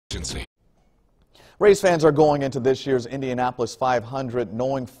agency. Race fans are going into this year's Indianapolis 500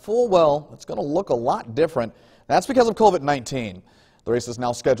 knowing full well it's going to look a lot different. That's because of COVID-19. The race is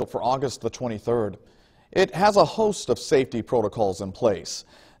now scheduled for August the 23rd. It has a host of safety protocols in place.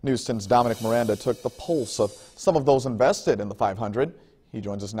 News 10's Dominic Miranda took the pulse of some of those invested in the 500. He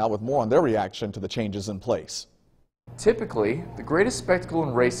joins us now with more on their reaction to the changes in place. Typically, the greatest spectacle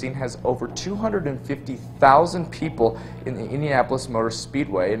in racing has over 250,000 people in the Indianapolis Motor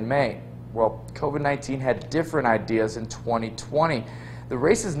Speedway in May. Well, COVID-19 had different ideas in 2020. The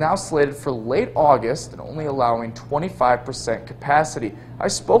race is now slated for late August and only allowing 25% capacity. I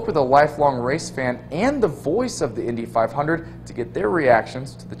spoke with a lifelong race fan and the voice of the Indy 500 to get their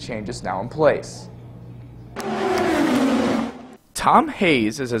reactions to the changes now in place. Tom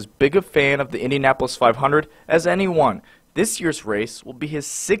Hayes is as big a fan of the Indianapolis 500 as anyone. This year's race will be his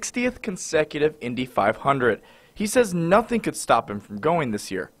 60th consecutive Indy 500. He says nothing could stop him from going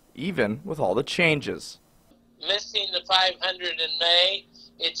this year, even with all the changes. Missing the 500 in May,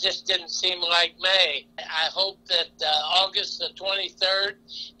 it just didn't seem like May. I hope that August the 23rd,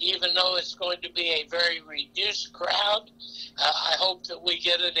 even though it's going to be a very reduced crowd, I hope that we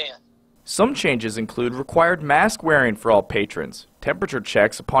get it in. Some changes include required mask wearing for all patrons, temperature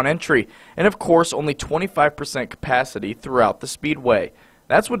checks upon entry, and of course only 25% capacity throughout the Speedway.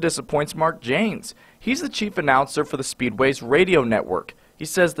 That's what disappoints Mark Janes. He's the chief announcer for the Speedway's radio network. He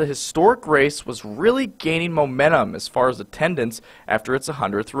says the historic race was really gaining momentum as far as attendance after its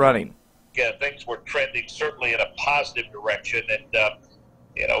 100th running. Yeah, things were trending certainly in a positive direction, and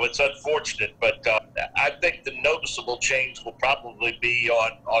you know, it's unfortunate, but I think the noticeable change will probably be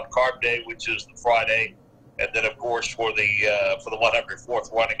on Carb Day, which is the Friday, and then of course for the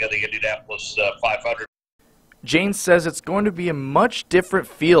 104th running of the Indianapolis 500. James says it's going to be a much different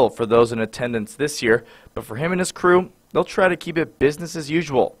feel for those in attendance this year, but for him and his crew, they'll try to keep it business as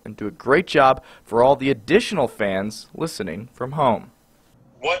usual and do a great job for all the additional fans listening from home.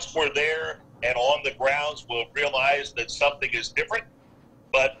 Once we're there and on the grounds, we'll realize that something is different.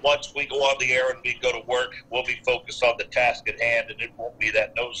 But once we go on the air and we go to work, we'll be focused on the task at hand, and it won't be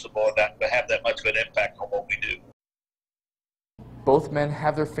that noticeable and not have that much of an impact on what we do. Both men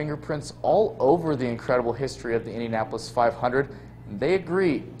have their fingerprints all over the incredible history of the Indianapolis 500, and they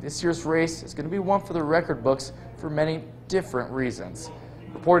agree this year's race is going to be one for the record books for many different reasons.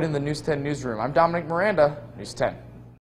 Reporting in the News 10 newsroom, I'm Dominic Miranda, News 10.